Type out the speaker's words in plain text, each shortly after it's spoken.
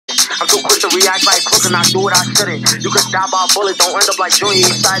I'm too quick to react like Crooklyn, I do what I shouldn't. You could die by a bullet, don't end up like Junior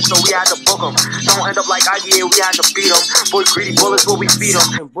Eastside, so we had to book him. Don't end up like IGA, we had to beat him. Boy, greedy bullets, what we feed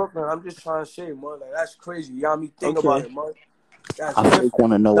him. In Brooklyn, I'm just trying to say, man, like, that's crazy. Y'all me think about it, man. I fake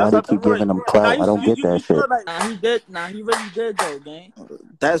want to know why they keep giving him clout. I don't get that shit. Nah, he did. Nah, he really did though, gang.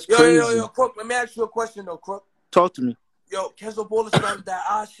 That's crazy. Yo, Crook, let me ask you a question though, Crook. Talk to me. Yo, Kenzo Bowler started that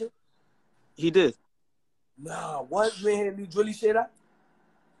odd shit? He did. Nah, what? You ain't hear me really say that?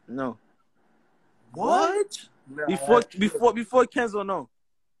 No. What? Nah, Before Kenzo, no.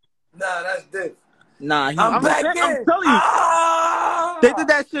 Nah, that's dead. Nah, I'm telling you. They did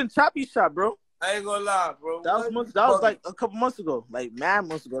that shit in Choppy Shop, bro. I ain't gonna lie, bro. That was like a couple months ago. Like mad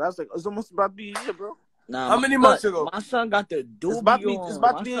months ago. That was like it's almost about to be a year, bro. Nah, how many months ago? My son got the doobie It's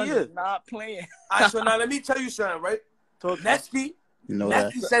about to be a year. Not playing. Alright, so now let me tell you something, right? Nesty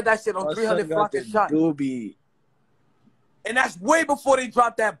said that shit on 300 Flock and Shot. Doobie. And that's way before they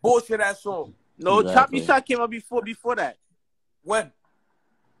dropped that bullshit ass song. No, Choppy Shot came out before that. When?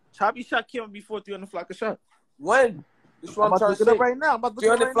 Choppy Shot came out before 300 Flock and Shot. When? This is what I'm trying to say. Right now.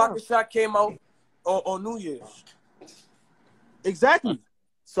 300 Flock and Shot came out on New Year's. Exactly.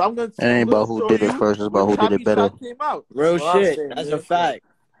 So I'm gonna. It ain't about who did it first. It's about who did it better. Real shit. That's a fact.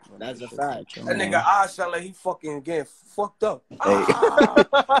 That's a fact. That nigga eyes sound like he fucking getting fucked up.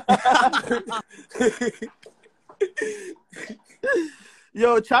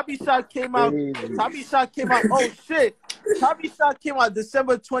 Yo, Choppy Shot came out. Oh shit. Choppy Shot came out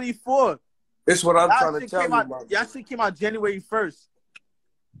December 24th. This is what I'm trying to tell you, man. Y'all shit came out January 1st.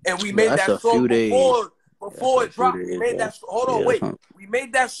 And we made that song before it dropped. We made that. Hold on, wait. We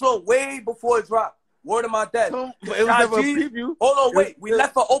made that song way before it dropped. Word of my dad. It was never a preview. Hold on, wait. We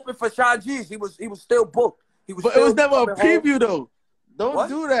left it open for Sean G's. He was still booked. It was never a preview though. Don't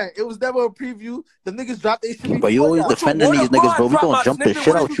do that. It was never a preview. The niggas dropped their shit. But you always defending these niggas, bro. We gonna jump the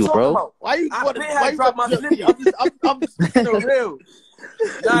shit out you, bro. Why you drop my snippy? I'm just being real.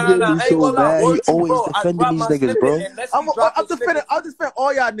 Nah. You so bad. You always defending these niggas, bro. I'm defending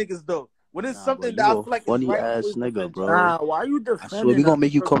all y'all niggas though. When it's something that I feel like funny ass nigga, bro. Nah, why you defending? I swear we gonna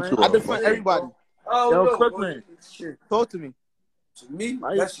make you come to I defend everybody. Yo, Crooklyn. Talk to me. To me,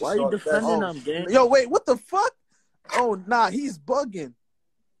 why you defending them, gang? Yo, wait, what the fuck? Oh, nah, he's bugging.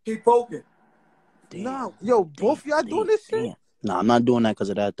 He poking. Damn. Nah, yo, both y'all doing this shit? Nah, I'm not doing that because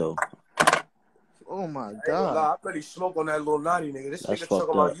of that, though. Oh, my God. I pretty smoke on that little naughty nigga. This That's nigga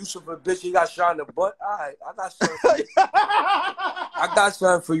talking about Yusuf a bitch. He got shot in the butt. All right, I got something for you. I got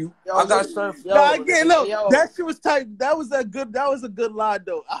something for you. Yo, I got something for you. Nah, again, look, that shit was tight. That was a good lie,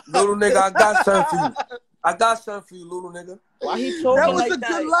 though. Little nigga, I got something for you. I got something for you, little nigga. Why he talking that was like a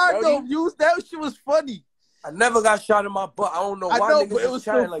good lie, though. That shit was funny. I never got shot in my butt. I don't know why niggas but it was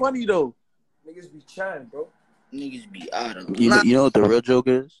so like funny, though. Niggas be trying, bro. Niggas be out of You know what the real joke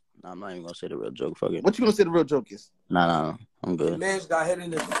is? Nah, I'm not even gonna say the real joke. Fuck it. What you gonna say the real joke is? Nah. I'm good. The man's got hit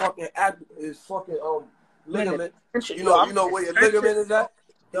in his fucking ligament. You know where your ligament is at?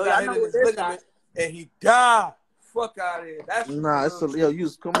 He got hit in his ligament and he died. Fuck out of here. That's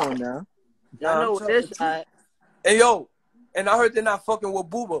come on now. Y'all know what this at. Hey yo, and I heard they're not fucking with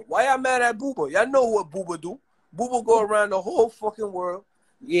Booba. Why y'all mad at Booba? Y'all know what Booba do. Booba go around the whole fucking world.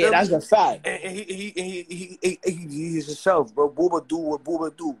 Yeah, that's a fact. And he's himself, bro. Booba do what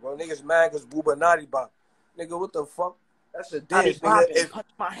Booba do, bro. Niggas mad because Booba naughty bop. Nigga, what the fuck? That's a dance, nigga. Punch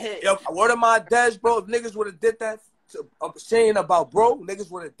my head. Yo, word of my dads, bro. If niggas would have did that, I'm saying about bro, niggas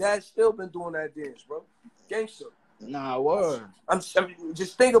would have dad still been doing that dance, bro. Gangster. Nah, word. I mean,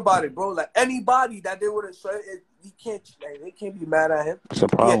 just think about it, bro. Like anybody that they would have said, they can't be mad at him. It's a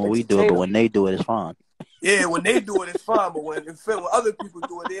problem when we do it, but when they do it, it's fine. Yeah, when they do it, it's fine. But when other people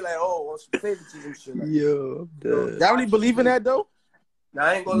do it, they like, oh, some favoritism shit. Like, yo, y'all really believe in that though? Nah,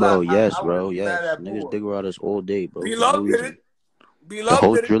 I ain't gonna lie. Yes, bro. Yes, niggas dig around us all day, bro. B-Love did it. The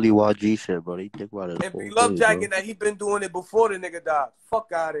whole Drilly YG shit, bro. They dig around us all day. And B-Love jacking that he been doing it before the nigga died.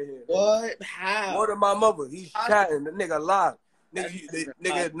 Fuck out of here. What? How? Word of my mother. He's chatting. The nigga live.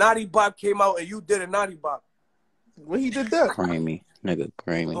 Nigga, Naughty Bop came out and you did a Naughty Bop. When he did that? Creamy. Nigga,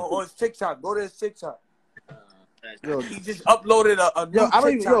 creamy. On his TikTok. Go to his TikTok. Yo, he just uploaded a new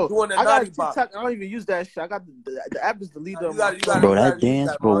TikTok doing a Naughty Bop. I don't even use that shit. I got the app is deleted on my phone. Bro, that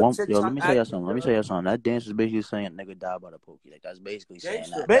dance, bro. Let me tell you something. That dance is basically saying nigga died by the pokey. Like that's basically saying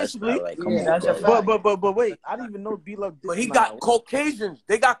that. Basically, like, come on, bro. But wait, I didn't even know B-Love did. But he got Caucasians.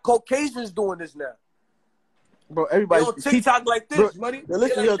 They got Caucasians doing this now. Bro, everybody on TikTok like this, buddy.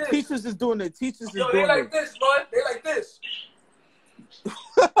 Listen, yo, teachers is doing it. Teachers is doing it. They like this, bud. They like this.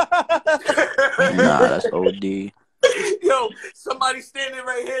 Nah, that's OD. Yo, somebody standing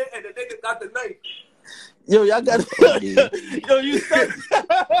right here and the nigga got the knife. Yo, y'all got yo, you said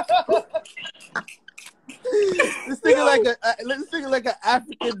This nigga like an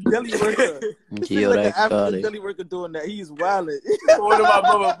African deli worker. This nigga like an African deli worker doing that. He's wilding. What about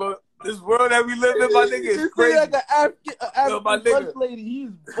brother, bro? This world that we live in, my nigga, is crazy. This nigga like an African first lady.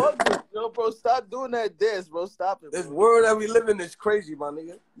 He's bugging. Yo, bro, stop doing that dance, bro. Stop it, bro. This world that we live in is crazy, my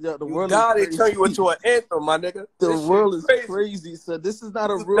nigga. Yo, the you world die, is they turn you into an anthem, my nigga. The world is crazy, son. This is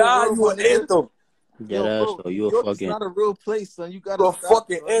not a real world, you an anthem. Yeah, that's so you a fucking. It's not a real place, son. You gotta. You a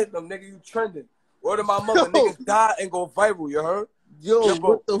fucking anthem, nigga. You trending. Word of my mother, niggas die and go viral. You heard? Yo, bro,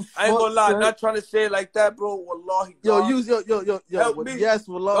 what the fuck, I ain't gonna lie, son? Not trying to say it like that, bro. Wallahi, yo, help me. Yes,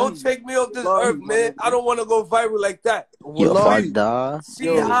 wallahi. Don't take me off this earth, man. I don't want to go viral like that. Yo, if I die, see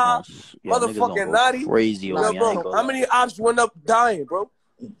how motherfucking naughty, crazy, yo, bro. How many ops went up dying, bro?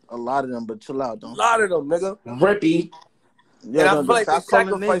 A lot of them, but chill out, though. A lot of them, nigga. Rippy. Yeah, I feel like stop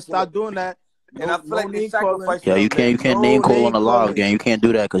calling names. Stop doing that. And I feel like they sacrifice. Yeah, you can't name call on the live game. You can't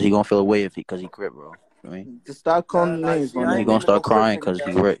do that because he gonna feel away because he crip, bro. I mean, just stop calling names. He gonna start crying because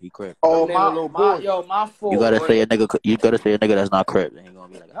he crip. Oh my fault. You gotta say a nigga. You gotta say a nigga that's not crip. Then he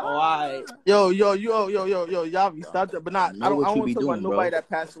gonna be like, oh, alright. Yo, Yavi, stop that. But not. I don't want to talk about nobody that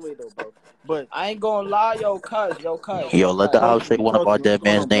passed away though, bro. But I ain't gonna lie, yo, cuz. Yo, let the ops say one of our dead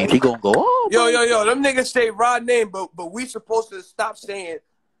man's names. He gonna go, oh, yo, them niggas say Rod name, but we supposed to stop saying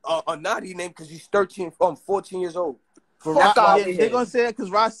a naughty name because he's 14 years old. They're gonna say that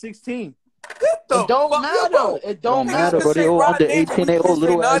because Rod's 16. It don't matter. It don't matter, bro. They all under 18. They all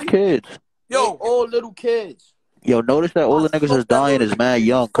little ass kids. Yo, all little kids. Yo, notice that all the niggas is dying is mad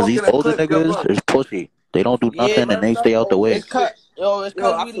young because these older niggas is pussy. They don't do nothing and they stay out the way. It's cause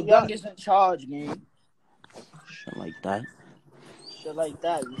we the youngest in charge, man. Shit like that.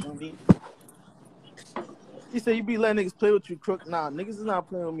 You feel me? He said you be letting niggas play with you, Crook. Nah, niggas is not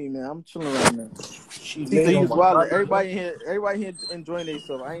playing with me, man. I'm chilling right now. He said he's wild. Everybody here enjoying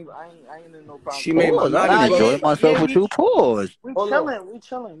themselves. I ain't in no problem. She made my I enjoy myself with you. Pause. We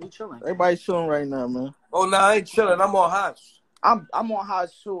chilling. Everybody's chilling right now, man. Oh, nah, I ain't chilling. I'm on highs. I'm on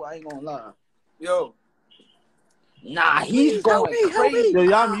highs too. I ain't gonna lie. Yo. Nah, he's going crazy. Yo,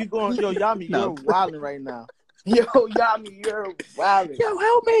 Yami, you're wilding right now. Yo, Yami, you're wilding. Yo,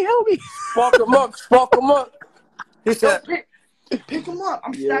 help me. Spark him up. He said, pick him up.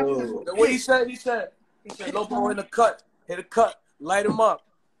 I'm stacking him. What he said, Lobo in the cut. Hit a cut. Light him up.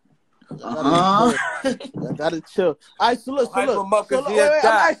 I gotta chill. All right, so look. I gotta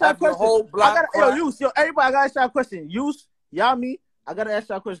ask you a question. Everybody, I gotta ask you a question. Yus, Yami, I gotta ask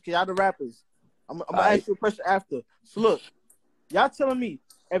you a question because y'all the rappers. I'm gonna ask you a question after. So look, y'all telling me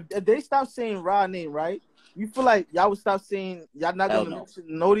if they stop saying Rod name, right? You feel like y'all would stop saying y'all not gonna mention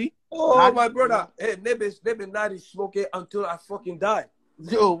Nodi? Oh, my brother. Hey, they been naughty smoking until I fucking die.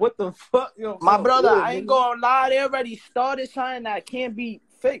 Yo, what the fuck? Yo, my brother, I ain't gonna lie. They already started something that can't be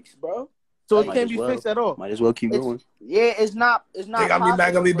fixed, bro. So it can't be fixed at all. Might as well keep going. Yeah, it's not. They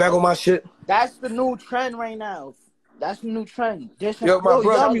got me back on my shit. That's the new trend right now. That's the new trend. Yo, my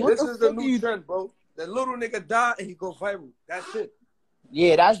brother, this is the new trend, bro. The little nigga die and he go viral. That's it.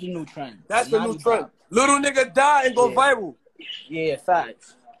 Yeah, that's the new trend. That's the new trend. Little nigga die and go viral. Yeah,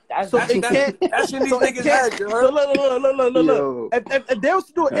 facts. That's in these niggas' heads, you heard? So look. If they was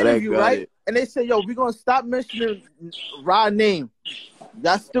to do an interview, right? And they say, yo, we're gonna stop mentioning Rod's name.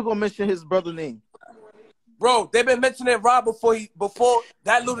 Y'all still gonna mention his brother's name. Bro, they been mentioning Rod before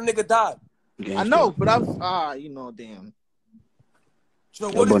that little nigga died. I know, but damn. So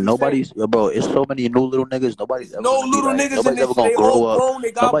but nobody's, bro, it's so many new little niggas. Nobody's ever ever gonna grow up.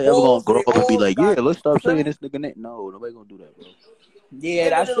 Nobody ever gonna grow up and be like, yeah, let's stop saying this nigga name. No, nobody gonna do that, bro. Yeah,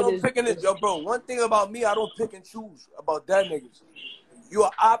 that's picking it. Yo, bro, one thing about me, I don't pick and choose about dead niggas. You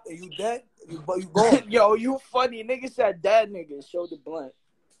a op and you dead, you gone. Yo, you funny. Nigga said dead niggas. Show the blunt.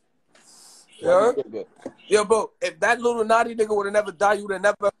 You heard? Yo, bro, if that little naughty nigga would have never died, you would have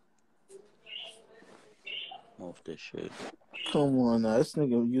never. Off this shit. Come on now, this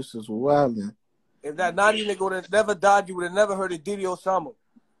nigga useless wilding. If that naughty nigga would have never died, you would have never heard of Diddy Osama.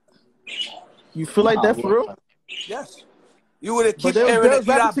 You feel like that for real? Yes. You would have keep hearing Eat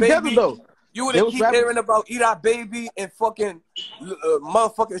Our Baby. Though. You would have keep hearing about Eat Our Baby and fucking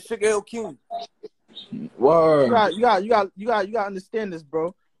motherfucking Sugar Hill King. Word. You got to understand this,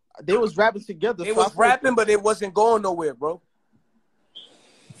 bro. They was rapping together. They was rapping, but it wasn't going nowhere, bro.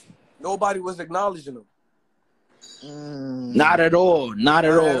 Nobody was acknowledging them. Not at all,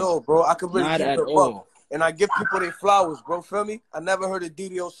 bro. I could really keep it up. And I give people their flowers, bro. Feel me? I never heard of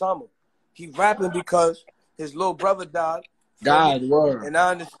Diddy Osama. He rapping because his little brother died. Word. And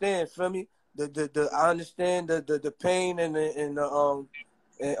I understand, feel me? I understand the pain and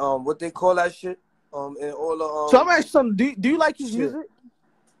what they call that shit. And all the So I'm asking something. Do you like his music?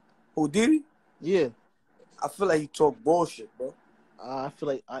 Who, Diddy? Yeah. I feel like he talk bullshit, bro. I feel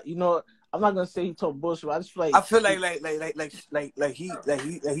like you know. I'm not gonna say he talk bullshit. But I just feel like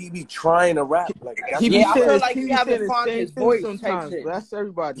he be trying to rap. Like he be I saying, feel like he he be haven't saying the found same his thing voice type sometimes. shit. But that's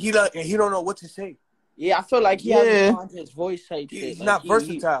everybody. he don't know what to say. Yeah, I feel like he hasn't found his voice type shit. He's like, not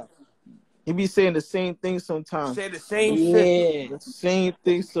versatile. He be saying the same thing sometimes. Say the same shit. The same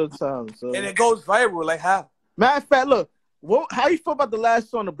thing sometimes. So. And it goes viral. Like how? Matter of fact, look. How you feel about the last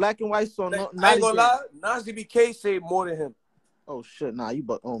song, the black and white song? Like, I ain't gonna lie. Nas BK say more than him. Oh shit, nah,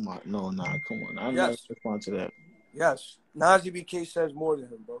 oh my, no, nah, come on, I'm not responding to that. Yes, Nas BK says more than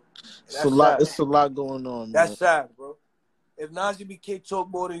him, bro. It's a lot. It's a lot going on. That's sad, bro. If Nas BK talk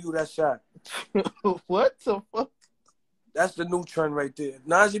more than you, that's sad. What the fuck? That's the new trend right there. If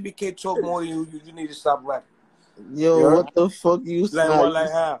Nas BK talk more than you, you need to stop rapping. Yo, what the fuck you like what?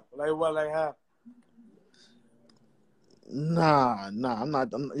 Like how? Like what? Like how? Nah, I'm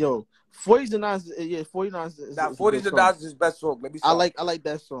not. Yo, 40s and Nas, yeah, 49 is. Nah, 40s and Nas is his best song. Let me I like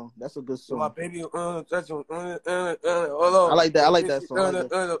that song. That's a good song. My baby, that's hold on. I like that song.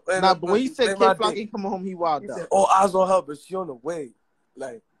 Nah, but when he said K-Flock ain't coming home, he wild out. Said, oh, eyes on her, but she on the way.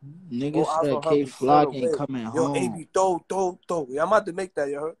 Like niggas said K-Flock ain't coming home. Yo, AB, throw. Yeah, I'm about to make that.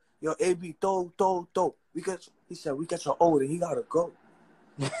 You heard? Yo, AB, throw. He said we get you old and he gotta go.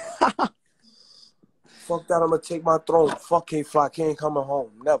 Fuck that, I'm gonna take my throne. Fuck K-Flock, he ain't coming home.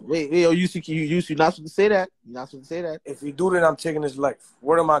 Never. Wait, yo, you not supposed to say that. You're not supposed to say that. If he do that, I'm taking his life.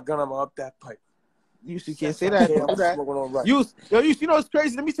 Word of my gun, I'm gonna up that pipe. You can't say that. Don't do that. You know what's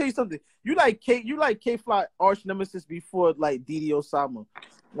crazy? Let me tell you something. You like K-Flock arch nemesis before like Didi Osama.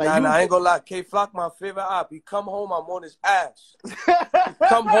 Like, nah, I ain't gonna lie. K-Flock, my favorite op. He come home, I'm on his ass.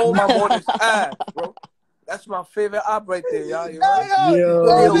 Come home, I'm on his ass, bro. That's my favorite op right there, y'all.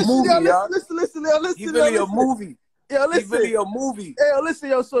 Listen. He really a movie. Yo, listen. He really a movie. Hey, yo, listen,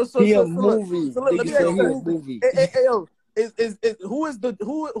 yo. So he a movie. So let me tell you something. Hey, yo.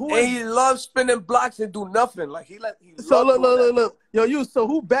 Who? And he loves spinning blocks and do nothing. Like he look. Yo, so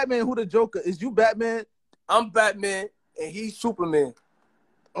who Batman? Who the Joker? Is you Batman? I'm Batman and he's Superman.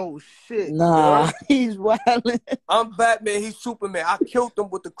 Oh shit! Nah, he's wildin'. I'm Batman. He's Superman. I killed him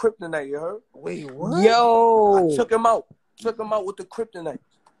with the kryptonite. You heard? Wait, what? Yo, I took him out. Took him out with the kryptonite.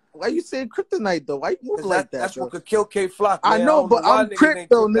 Why you saying kryptonite though? Why you moving like that? That's what could kill K-Flock. I know, but I'm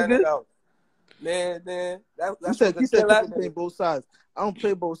crypto, nigga. Man, that's he said play both sides. I don't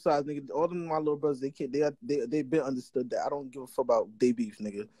play both sides, nigga. All of my little brothers, they been understood that I don't give a fuck about they beef,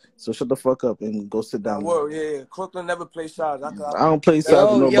 nigga. So shut the fuck up and go sit down. Yeah. Crooklyn never play sides. I don't play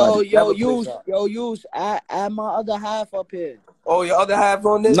sides with nobody. Use. Add my other half up here. Oh, your other half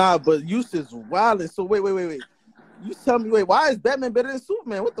on this? Nah, but Use is wildin'. So wait. You tell me, why is Batman better than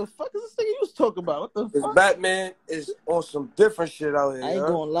Superman? What the fuck is this thing you was talking about? What the fuck? Batman is on some different shit out here. I ain't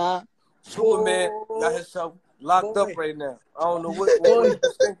gonna lie. Superman got himself locked up right now. I don't know what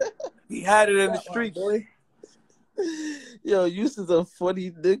he had it in the streets. Yo, Use is a funny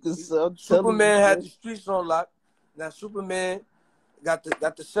nigga. So Superman had the streets on lock. Now Superman got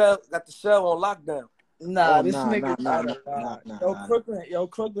the cell on lockdown. Nah, nigga.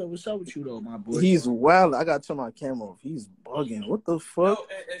 Crooklyn, what's up with you though, my boy? He's wild. I gotta turn my camera off. He's bugging. What the fuck? Yo,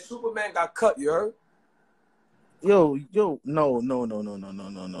 and Superman got cut. You heard? Yo, no.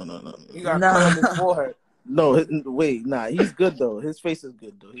 He got cut on his forehead. No, wait, nah. He's good though. His face is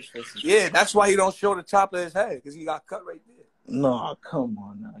good though. Yeah, that's why he don't show the top of his head because he got cut right there. No, come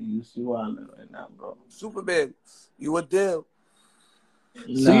on now. You wilding right now, bro. Superman, you a deal. So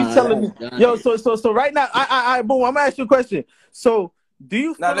you telling me, yo? So right now, I boom. I'm gonna ask you a question. So do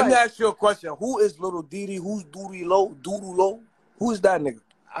you? Now let me ask you a question. Who is Little Didi? Who's Doodoo Low? Who is that nigga?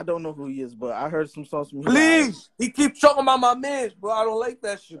 I don't know who he is, but I heard some songs from him. Please, he keeps talking about my mans, bro. I don't like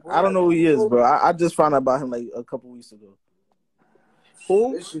that shit, bro. I don't know who he is, bro. I just found out about him like a couple weeks ago.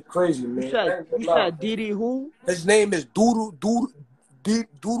 Who? This shit crazy, man. You said Didi who? His name is Doodoo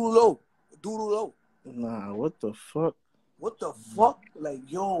Low. Nah, what the fuck? What the fuck? Like,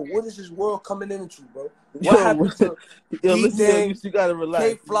 yo, what is this world coming into, bro? What happened to listen, you gotta relax.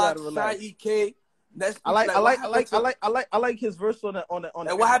 K-Flock, Shy-E-K. I like his verse on the.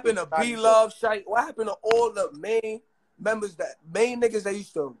 And what happened to B-Love, Shy? What happened to all the main niggas that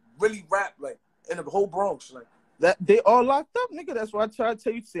used to really rap like in the whole Bronx? Like that they all locked up, nigga. That's why I try to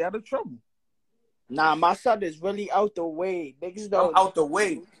tell you to stay out of trouble. Nah, my son is really out the way. Niggas don't out the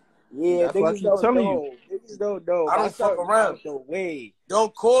way. Yeah, that's what I keep telling you. Niggas don't know. I don't fuck around. Out the way.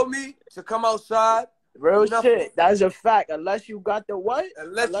 Don't call me to come outside. Real shit. That's a fact. Unless you got the what?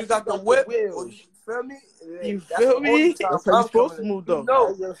 Unless you got the whip. You feel me? You feel me? That's how you supposed to move, though. You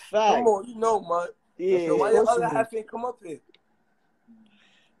know. That's a fact. Come on, you know, man. Yeah. So why your other half ain't come up here?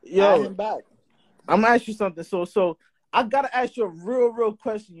 Yo, him back. I'm gonna ask you something. So I gotta ask you a real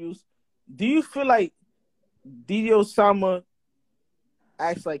question. Do you feel like Didi Osama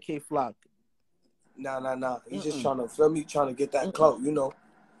acts like K Flock? Nah. He's just trying to get that clout, you know.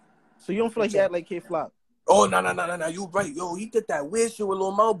 So you don't feel like he act like K Flock? Oh, no. You right. Yo, he did that weird shit with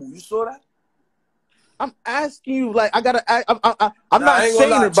Lil Malbu. You saw that? I'm asking you, like, I'm not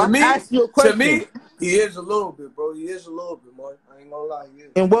saying it, but I'm asking you a question. To me, he is a little bit, bro. He is a little bit, man. I ain't gonna lie. He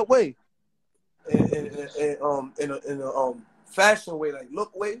is. In what way? In a fashion way, like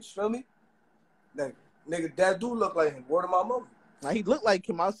look way, you feel me? Like, nigga, that do look like him. Word of my mother. Now, he looked like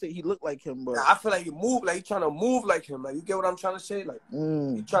him. I'll say he looked like him, but I feel like he trying to move like him. Like, you get what I'm trying to say? Like,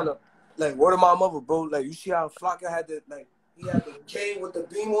 he trying to, like, word of my mother, bro. Like, you see how Flocka had the, like, he had the cane with the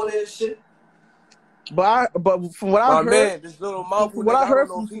beam on it and shit? But from what I heard, man, this little mouth. From what I heard,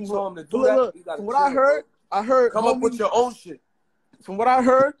 from what I heard, come homie, up with your own shit. From what I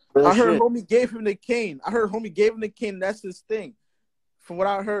heard, homie gave him the cane. I heard homie gave him the cane. That's his thing. From what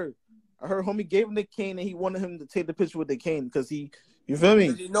I heard homie gave him the cane and he wanted him to take the picture with the cane because you feel me?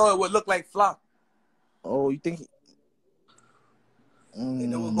 You know it would look like Flock. Oh, you think?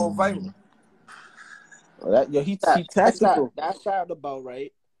 And it would go viral. He tactical. That sound about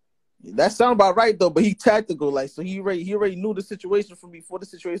right. That sound about right though, but he tactical, like, so he already knew the situation from before the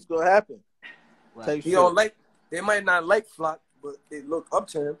situation gonna happen. Right. He don't like. They might not like Flock, but they look up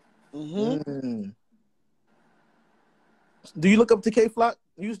to him. Mm-hmm. Do you look up to K Flock?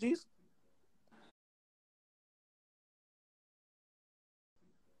 Use these?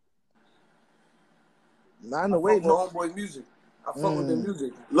 Not in the way. Homeboy music. I fuck with the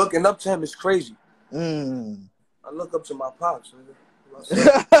music. Looking up to him is crazy. I look up to my pops. Nigga.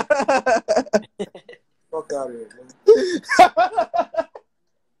 Fuck out of here, man.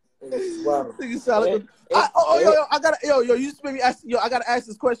 Wow. You just made me ask. I gotta ask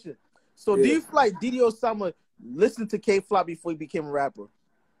this question. So, do you feel like Didi Osama listened to K Flock before he became a rapper?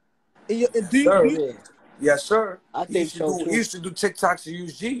 Yes, sir. I think so too. He used to do TikToks to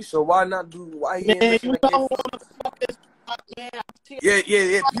use G, so why not do? Why he ain't listen to K Flock?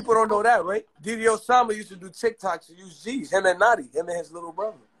 Yeah. People don't know that, right? Didi Osama used to do TikToks to use G's. Him and Nadi, him and his little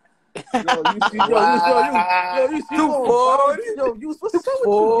brother. You see 240. You what's up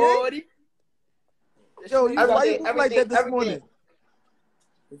with you, why you look like that this morning?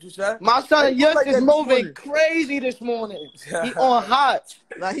 What you say? My son Yus is moving crazy this morning. He on hot.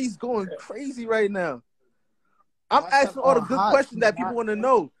 Now he's going crazy right now. I'm asking all the good questions that people want to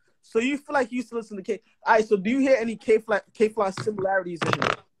know. So you feel like you used to listen to K? All right. So do you hear any K Flock similarities in him?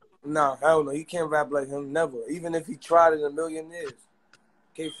 Nah, hell no. He can't rap like him. Never. Even if he tried in a million years.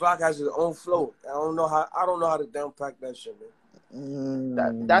 K Flock has his own flow. I don't know how to downpack that shit,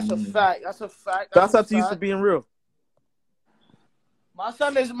 man. That's a fact. That's a fact. That's up to you for being real. My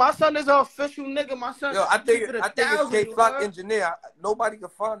son is an official nigga. My son. Yo, I think it's K Flock engineer. Nobody can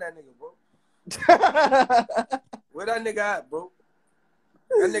find that nigga, bro. Where that nigga at, bro?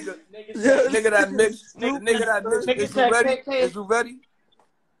 That nigga that mix. Is you ready?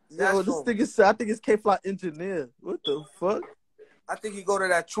 Yo, this nigga said, I think it's K Flock engineer. What the fuck? I think he go to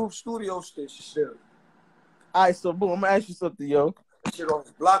that Troop Studio station still. All right, so boom, I'm gonna ask you something, yo. That shit on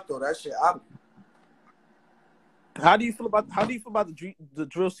his block though. That shit obvious. How do you feel about the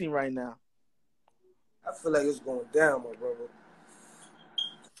drill scene right now? I feel like it's going down, my brother.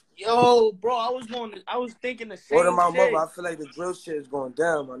 Yo, bro, I was thinking the same Word of my shit. mother, I feel like the drill shit is going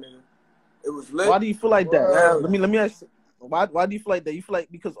down, my nigga. It was lit. Why do you feel like that? Yeah. Let me ask you. Why do you feel like that? You feel like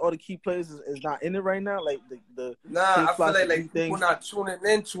because all the key players is not in it right now? Like the I feel like people not tuning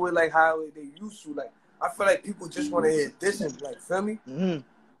into it like how they used to. Like I feel like people just want to hear dissing. Like, feel me? Mm-hmm.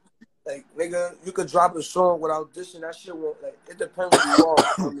 Like, nigga, you could drop a song without dissing. That shit won't, like, it depends what you are.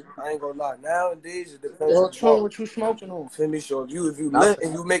 Feel me? I ain't gonna lie. Nowadays, it depends what you smoking on. Feel me? So if you lit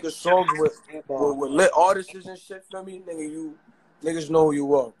and you making songs with lit artists and shit, feel me? Nigga, niggas know who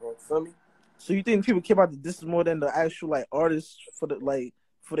you are, bro. Feel me? So you think people care about the diss more than the actual like artists for the music?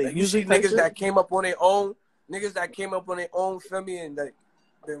 You see niggas that came up on their own, feel me, and like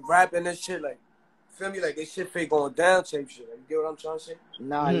been rapping and shit, like, feel me, like they shit fake going down type shit. Like, you get what I'm trying to say?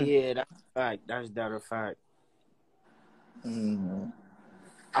 Nah, yeah, that's a fact. That's a fact. Mm-hmm.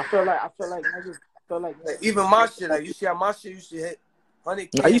 I feel like niggas. Like even my shit, like you see how my shit used to hit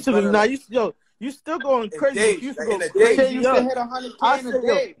 100K. You still going crazy. You used to go crazy. You hit 100K in a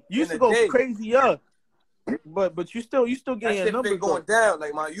day. You used to go crazy, but you still getting that numbers going down.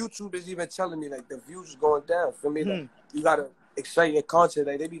 Like my YouTube is even telling me like the views is going down. For me, like, you gotta exciting content.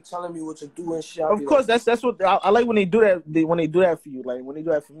 Like they be telling me what to do and shit. Of course, like, that's what I like when they do that. When they do that for you, like when they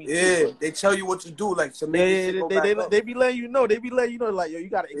do that for me. Yeah, too, they tell you what to do, like to make it go back up. They be letting you know. They be letting you know, like yo, you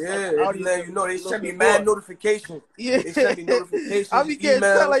gotta. Yeah, they be letting you know. They send me mad notifications. Yeah, they send me notifications. I be getting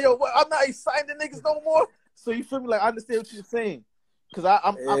emails. like yo, what, I'm not exciting the niggas no more. So you feel me? Like I understand what you're saying. Cause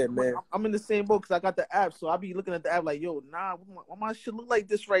I'm in the same boat because I got the app, so I be looking at the app like, yo, nah, why my shit look like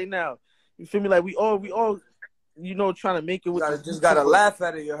this right now? You feel me? Like we all, you know, trying to make it. With just gotta laugh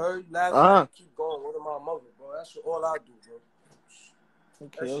at it. You heard? Laugh at it. Keep going. What am I mother, bro? That's all I do, bro.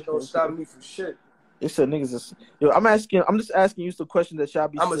 That shit don't stop me from shit. It's a niggas. Yo, I'm just asking you some questions that y'all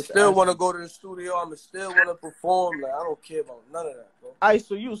be. I'ma still want to go to the studio. I'ma still want to perform. Like I don't care about none of that, bro. All right,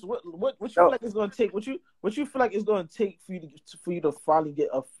 so you, what you feel like it's gonna take? What you feel like it's gonna take for you to finally get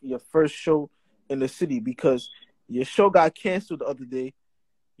your first show in the city? Because your show got canceled the other day.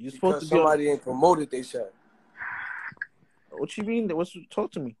 You're supposed to somebody ain't promoted. They said. What you mean?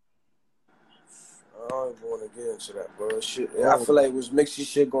 Talk to me. I don't even want to get into that, bro. Shit, I feel like it was mixy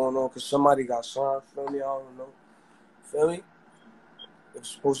shit going on because somebody got signed. Feel me? I don't know. Feel me? It was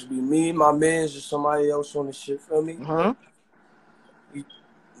supposed to be me, my mans, or somebody else on the shit. Feel me?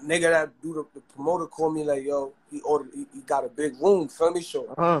 Nigga that do the promoter called me like, yo, he got a big room. Feel me?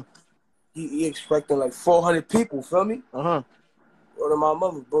 So he expecting like 400 people. Feel me? Go to my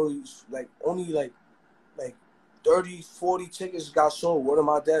mother, bro. He's like only like 30, 40 tickets got sold. What are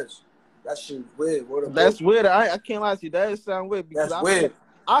my dads? That shit weird. That's weird. I can't lie to you. That sound weird because that's weird.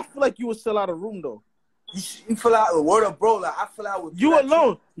 I feel like you would sell out a room though. You feel out the word of bro. Like I feel out with you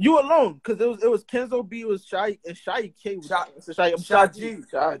alone. You alone because it was Kenzo B, it was Shy and Shy K. Shy G.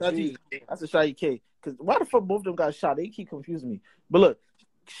 That's a Shy K. Because why the fuck both of them got shot? They keep confusing me. But look,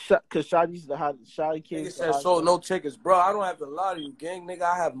 because Shy G's the hot. Shy K. Nigga said sold no tickets, bro. I don't have to lie to you, gang. Nigga,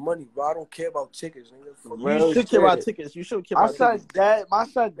 I have money, bro. I don't care about tickets, nigga. You should care about tickets. You should care about tickets. My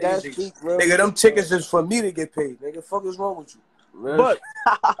son, dad speak real. Nigga, them tickets is for me to get paid. Nigga, fuck is wrong with you? But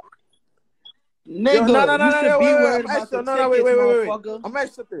nigga, you should be worried about the tickets, motherfucker. I'm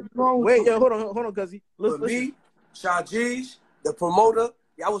asking something. Wait, yo, hold on, cuzzy. Listen. Me, Shy G's, the promoter,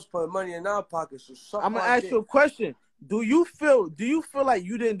 y'all was putting money in our pockets. So I'm gonna ask you a question. Do you feel like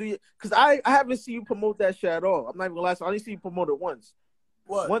you didn't do it? Because I haven't seen you promote that shit at all. I'm not even gonna lie. I only see you promote it once.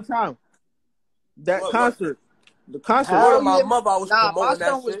 What? One time. That concert. The concert. Where my mother, I was promoting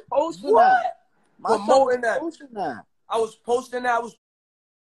that shit. Was posting that. Promoting that. I was posting that.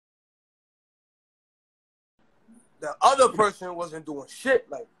 The other person wasn't doing shit.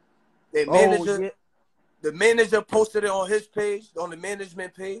 Like their manager, the manager posted it on his page, on the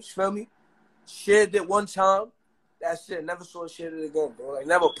management page. Feel me? Shared it one time. That's it. Never saw shit it again, bro. Like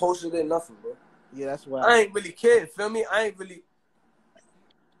never posted it, nothing, bro. Yeah, that's why. I ain't really care. Feel me? I ain't really.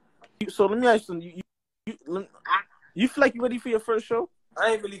 So let me ask you something. You feel like you ready for your first show?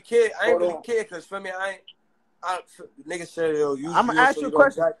 I ain't really care. I ain't really care because feel me, nigga said yo. I'm gonna ask you a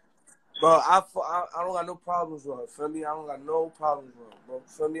question. Bro, I don't got no problems with her. Feel me? I don't got no problems with her, bro.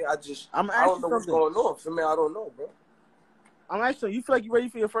 Feel me? I don't know what's going on. Feel me? I don't know, bro. I'm asking you feel like you ready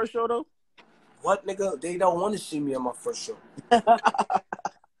for your first show though? What, nigga? They don't want to see me at my first show. They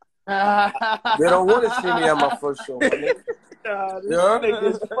don't want to see me at my first show, my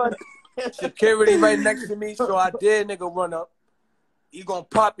nigga. Security right next to me, so I did, nigga, run up. You gonna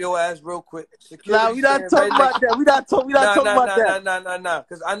pop your ass real quick. Nah, we not talking about that. We not talking about that. Nah.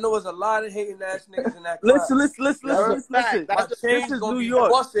 Because I know there's a lot of hating ass niggas in that Listen. This is New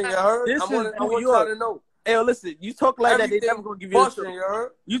York. Busting, you heard? This is New York. I want y'all to know. Hey, listen, you talk like that, they never gonna give you a show.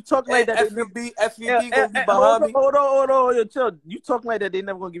 You talk like that, FUB gonna be behind me. Hold on, yo, chill. You talk like that, they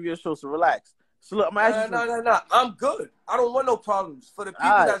never gonna give you a show, so relax. So look, I'm asking you. No. I'm good. I don't want no problems. For the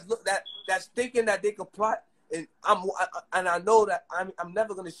people that's thinking that they could plot, and I know that I'm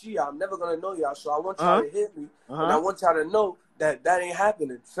never gonna see y'all. I'm never gonna know y'all. So I want y'all to hit me, and I want y'all to know that ain't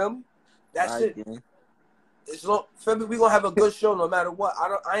happening. Feel me? That's it. It's feel me? We gonna have a good show no matter what.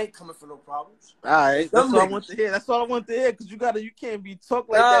 I ain't coming for no problems. All right, that's all I want to hear. That's all I want to hear because you can't be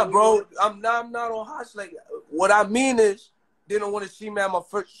talking like that. Nah, bro, I'm not on Hots like what I mean is they don't want to see me at my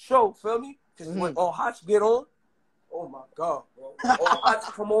first show. Feel me? Because when on Hots get on, oh my god, bro. On Hots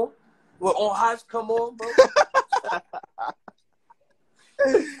come on. When on Hots come on, bro.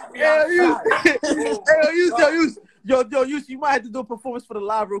 You might have to do a performance for the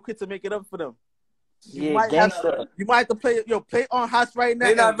live real quick to make it up for them. You might have to play on Hots right now.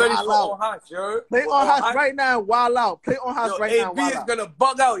 They're not ready for on Hots, you heard? Play on Hots right now and wild out. Play on Hots right now. AB is gonna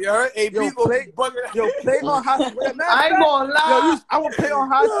bug out, you heard? AB gonna be bugging out. Yo, play on Hots right now. I ain't gonna lie. I will play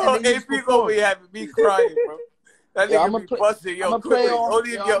on Hots and AB gonna be having me crying, bro. That nigga be busting. Yo, Crooklyn.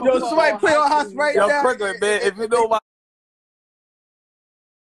 Yo, somebody play on Hots right now. Yo, Crooklyn, man. If you know my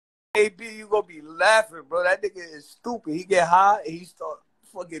AB, you gonna be laughing, bro. That nigga is stupid. He get high and he start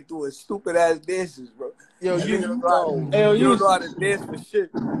fucking doing stupid ass dances, bro. Yo, you don't know how to dance for shit.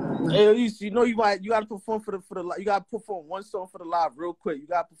 Hey, you know you gotta perform for the you gotta perform one song for the live real quick. You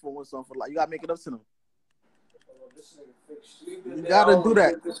gotta perform one song for the live. You gotta make it up to them. You gotta do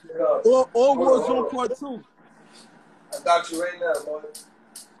that. Or World Zone Part 2. I got you right now, boy.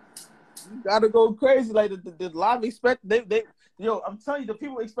 You gotta go crazy. Like the live expect yo, I'm telling you, the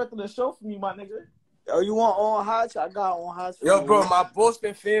people expecting a show from you, my nigga. Yo, you want on hot? I got on hot. Yo, bro, my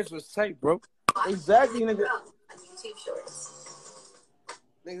Boston fans was tight, bro. Exactly, nigga.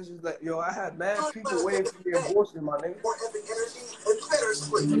 Niggas was like, yo, I had mad people waiting for me in Boston, my nigga.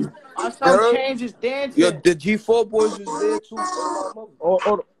 I saw changes dancing. Yo, the G4 boys was there too.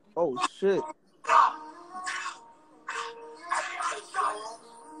 Oh shit.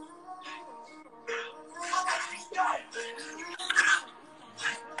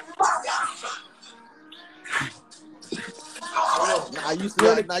 I used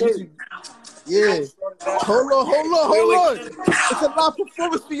to. Yeah. Hold on. It's a live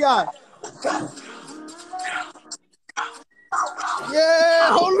performance for y'all.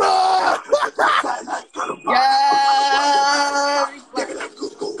 Yeah, hold on. Yeah.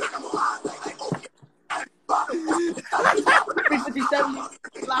 357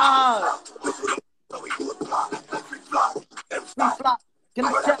 live. Free flop. Can I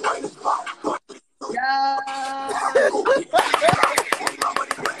check? Yeah.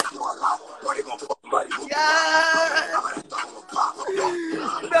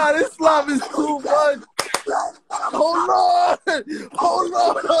 Nah, this live is too much. Hold on.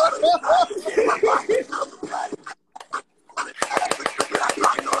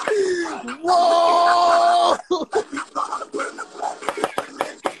 Whoa.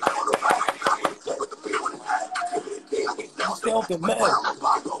 Stay off the mat.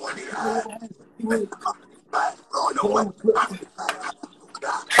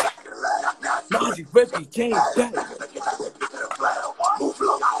 Nazi, Ricky, James, Jack.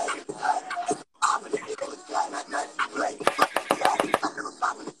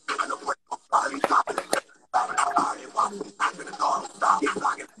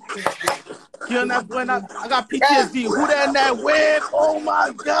 You know, when I got PTSD. Who that in that win? Oh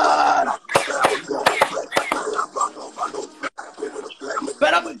my God.